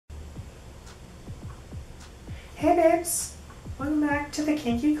Hey babes, welcome back to the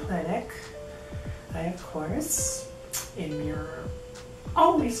Kinky Clinic. I, of course, am your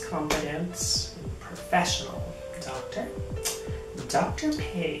always competent and professional doctor, Dr.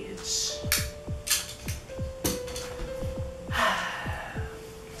 Paige.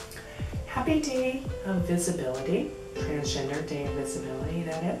 Happy Day of Visibility, Transgender Day of Visibility,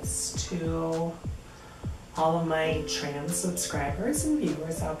 that is, to all of my trans subscribers and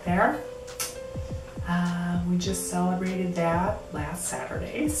viewers out there. We just celebrated that last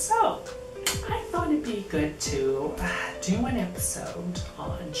Saturday, so I thought it'd be good to do an episode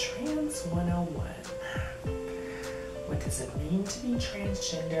on Trans 101. What does it mean to be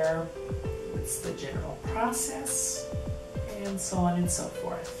transgender? What's the general process? And so on and so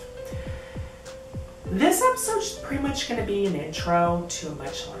forth. This episode is pretty much going to be an intro to a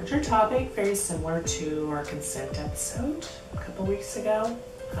much larger topic, very similar to our consent episode a couple weeks ago.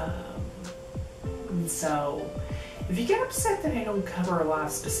 And so, if you get upset that I don't cover a lot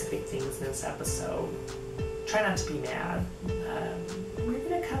of specific things in this episode, try not to be mad. We're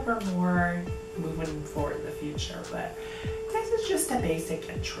going to cover more moving forward in the future, but this is just a basic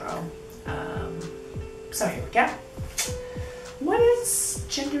intro. So here we go. What does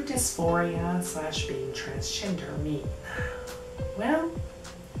gender dysphoria / being transgender mean? Well,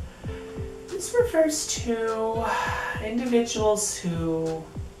 this refers to individuals who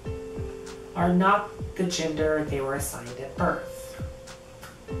are not the gender they were assigned at birth.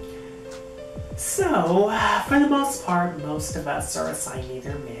 So, for the most part, most of us are assigned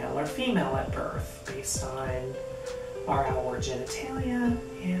either male or female at birth based on our outward genitalia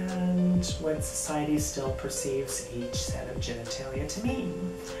and what society still perceives each set of genitalia to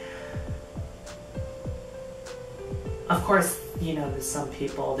mean. Of course, you know, there's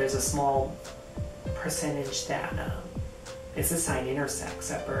a small percentage that is assigned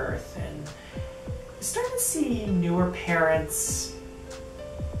intersex at birth, and you start to see newer parents,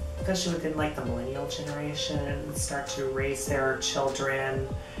 especially within like the millennial generation, start to raise their children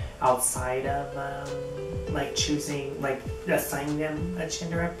outside of like assigning them a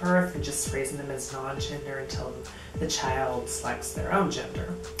gender at birth and just raising them as non-gender until the child selects their own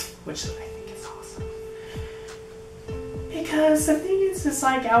gender, which I think is awesome. Because the thing is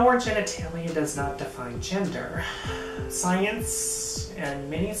like our genitalia does not define gender. Science and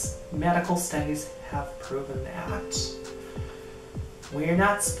many medical studies have proven that. We're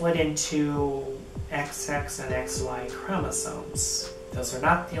not split into XX and XY chromosomes. Those are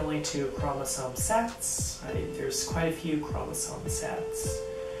not the only two chromosome sets. There's quite a few chromosome sets.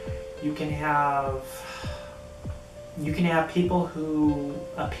 You can have people who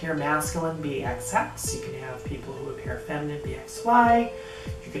appear masculine be XX. You can have people who appear feminine be XY.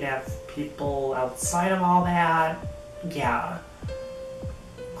 You can have people outside of all that. Yeah.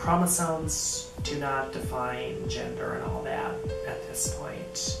 Chromosomes do not define gender and all that at this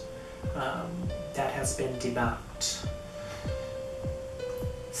point. That has been debunked.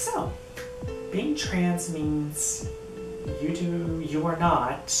 So, being trans means you do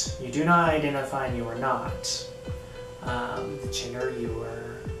not identify and you are not the gender you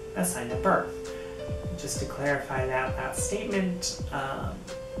were assigned at birth. Just to clarify that statement,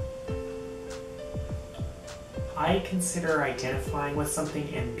 I consider identifying with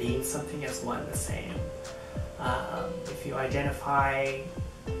something and being something as one and the same. If you identify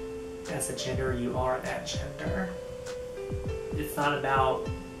as a gender, you are that gender. It's not about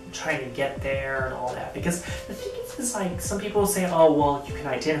trying to get there and all that, because the thing is like some people say, oh well, you can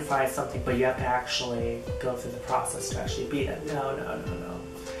identify as something but you have to actually go through the process to actually be that. No,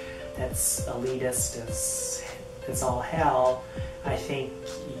 that's elitist as all hell. I think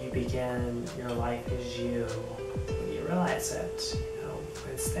you begin your life as you when you realize it, you know,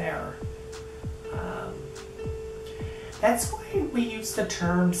 it's there. That's why we use the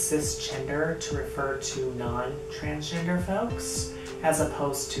term cisgender to refer to non-transgender folks, as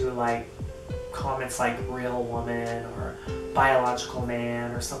opposed to like comments like real woman or biological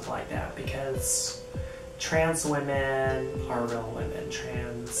man or something like that, because trans women are real women,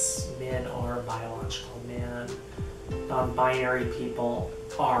 trans men are biological men, non-binary people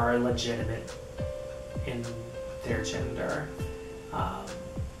are legitimate in their gender.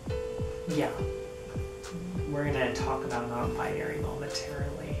 Yeah. We're going to talk about non-binary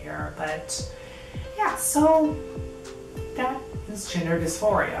momentarily here, but yeah, so that is gender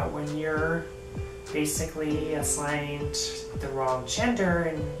dysphoria, when you're basically assigned the wrong gender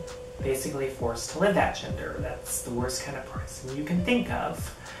and basically forced to live that gender. That's the worst kind of person you can think of.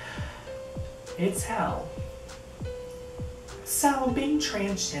 It's hell. So being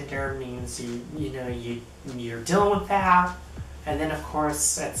transgender means you're dealing with that. And then of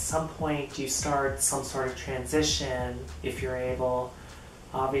course at some point you start some sort of transition if you're able.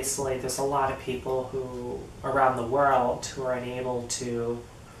 Obviously there's a lot of people who around the world who are unable to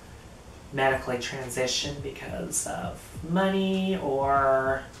medically transition because of money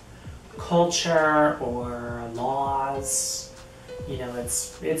or culture or laws. You know,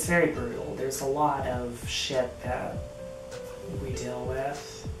 it's very brutal. There's a lot of shit that we deal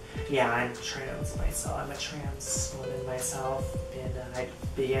with. Yeah, I'm trans myself. I'm a trans woman myself, and I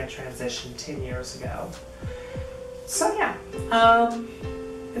began transition 10 years ago. So yeah,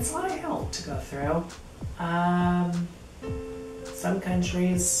 it's a lot of hell to go through. Some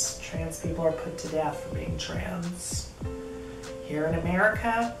countries, trans people are put to death for being trans. Here in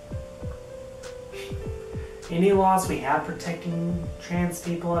America, any laws we have protecting trans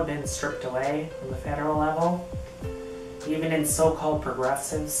people have been stripped away from the federal level. Even in so-called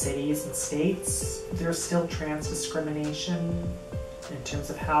progressive cities and states, there's still trans discrimination in terms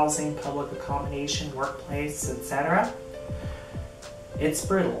of housing, public accommodation, workplace, etc. It's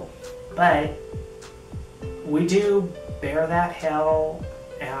brutal, but we do bear that hell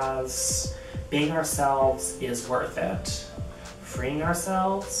as being ourselves is worth it. Freeing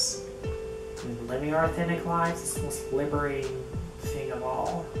ourselves and living our authentic lives is the most liberating thing of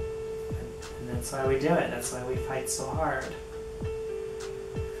all. And that's why we do it. That's why we fight so hard.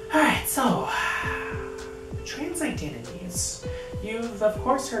 Alright, so trans identities. You've of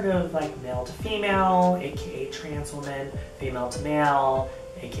course heard of like male to female, aka trans woman, female to male,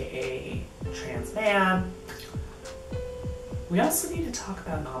 aka trans man. We also need to talk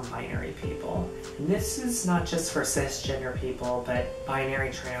about non-binary people. And this is not just for cisgender people, but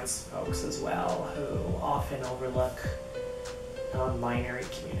binary trans folks as well, who often overlook non-binary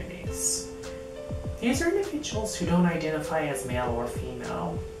communities. These are individuals who don't identify as male or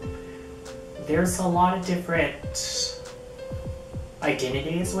female. There's a lot of different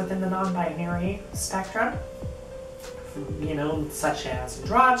identities within the non-binary spectrum. You know, such as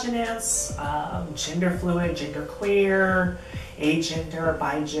androgynous, gender fluid, gender queer, agender,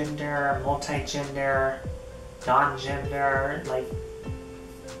 bigender, multigender, non-gender, like,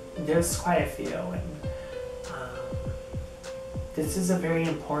 there's quite a few, and this is a very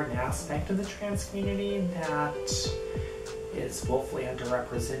important aspect of the trans community that is woefully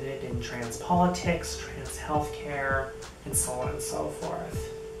underrepresented in trans politics, trans healthcare, and so on and so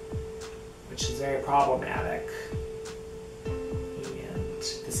forth, which is very problematic.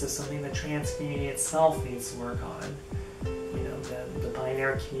 This is something the trans community itself needs to work on. You know, the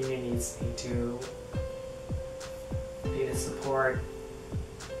binary communities need to support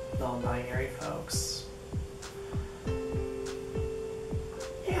non-binary folks.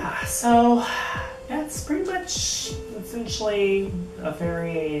 Yeah, so that's pretty much essentially a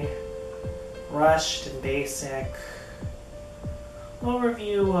very rushed and basic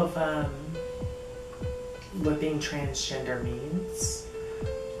overview of what being transgender means.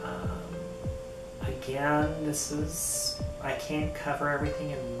 Again, I can't cover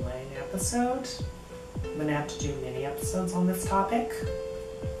everything in one episode. I'm going to have to do many episodes on this topic.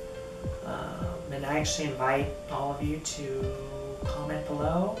 And I actually invite all of you to comment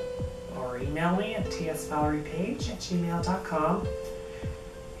below or email me at tsvaleriepage@gmail.com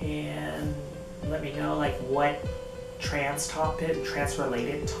and let me know like what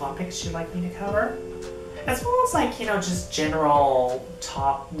trans-related topics you'd like me to cover. As well as like, you know, just general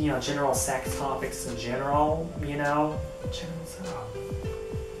sex topics in general, you know.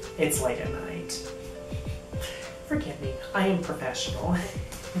 It's late at night. Forgive me, I am professional.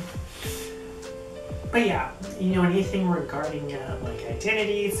 But yeah, you know, anything regarding like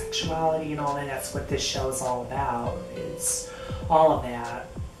identity, sexuality, and all that, that's what this show is all about, is all of that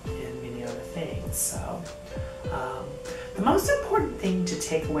and many other things. So, the most important thing to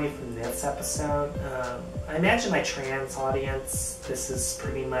take away from this episode, I imagine my trans audience, this is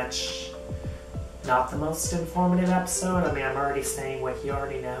pretty much not the most informative episode. I mean, I'm already saying what you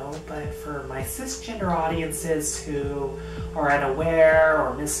already know, but for my cisgender audiences who are unaware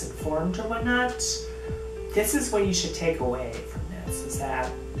or misinformed or whatnot, this is what you should take away from this, is that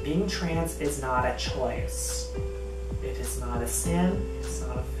being trans is not a choice. It is not a sin, it's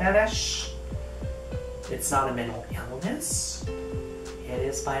not a fetish, it's not a mental illness, it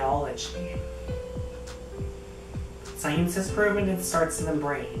is biology. Science has proven it starts in the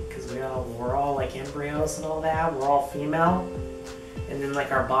brain, because we're all like embryos and all that, we're all female, and then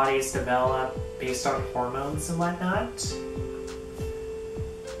like our bodies develop based on hormones and whatnot.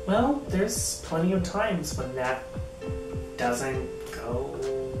 Well, there's plenty of times when that doesn't go,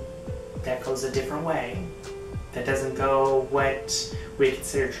 that goes a different way. That doesn't go what we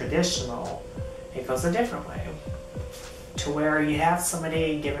consider traditional. It goes a different way. to where you have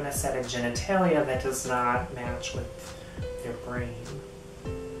somebody given a set of genitalia that does not match with their brain.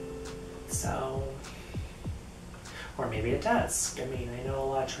 So, or maybe it does. I mean, I know a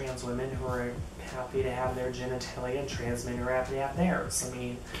lot of trans women who are happy to have their genitalia, and trans men who are happy to have theirs. I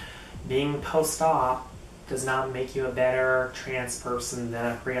mean, being post-op does not make you a better trans person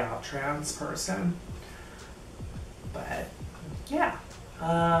than a pre-op trans person. But, yeah.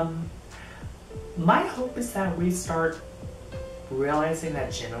 My hope is that we start realizing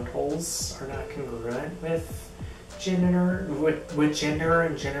that genitals are not congruent with gender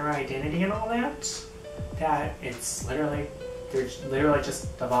and gender identity and all that. That it's literally, there's literally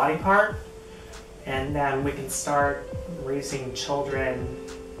just the body part, and then we can start raising children,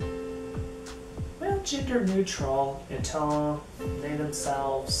 well, gender neutral until they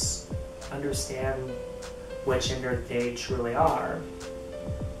themselves understand what gender they truly are.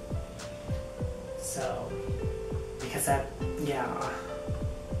 So, because that, yeah,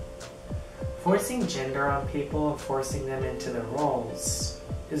 forcing gender on people and forcing them into their roles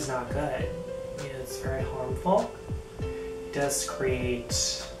is not good. It's very harmful. It does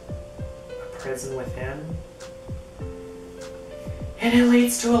create a prison within. And it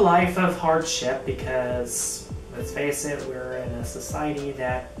leads to a life of hardship because, let's face it, we're in a society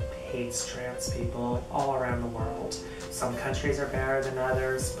that hates trans people all around the world. Some countries are better than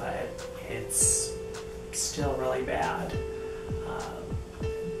others, but it's still really bad.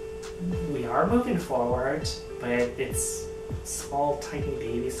 We are moving forward, but it's small, tiny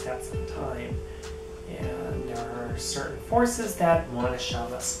baby steps at a time. And there are certain forces that want to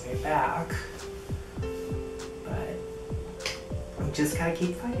shove us way back. But we just gotta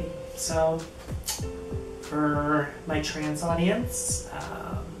keep fighting. So, for my trans audience,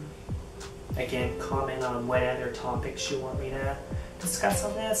 again, comment on what other topics you want me to discuss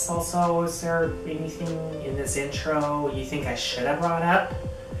on this. Also, is there anything in this intro you think I should have brought up?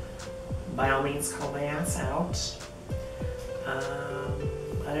 By all means, call my ass out.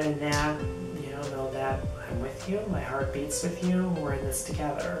 Other than that, know that I'm with you, my heart beats with you, we're in this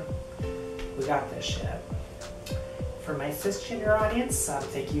together. We got this shit. For my cisgender audience,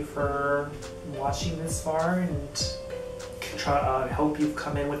 thank you for watching this far, and I hope you've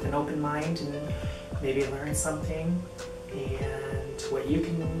come in with an open mind and maybe learned something. And what you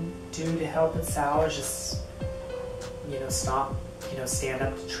can do to help us out is just, stop, stand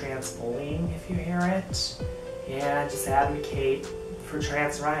up to trans bullying if you hear it, and just advocate for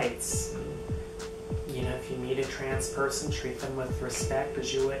trans rights. If you meet a trans person, treat them with respect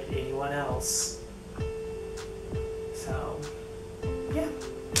as you would anyone else. So, yeah.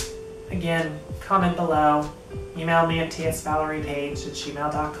 Again, comment below. Email me at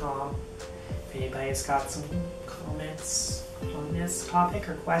tsvaleriepage@gmail.com if anybody's got some comments on this topic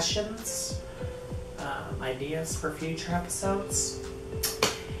or questions, ideas for future episodes.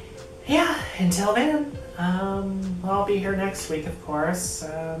 Yeah, until then, I'll be here next week, of course.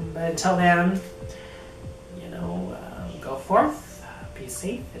 But until then, go forth, be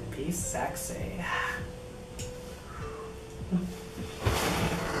safe, and be sexy.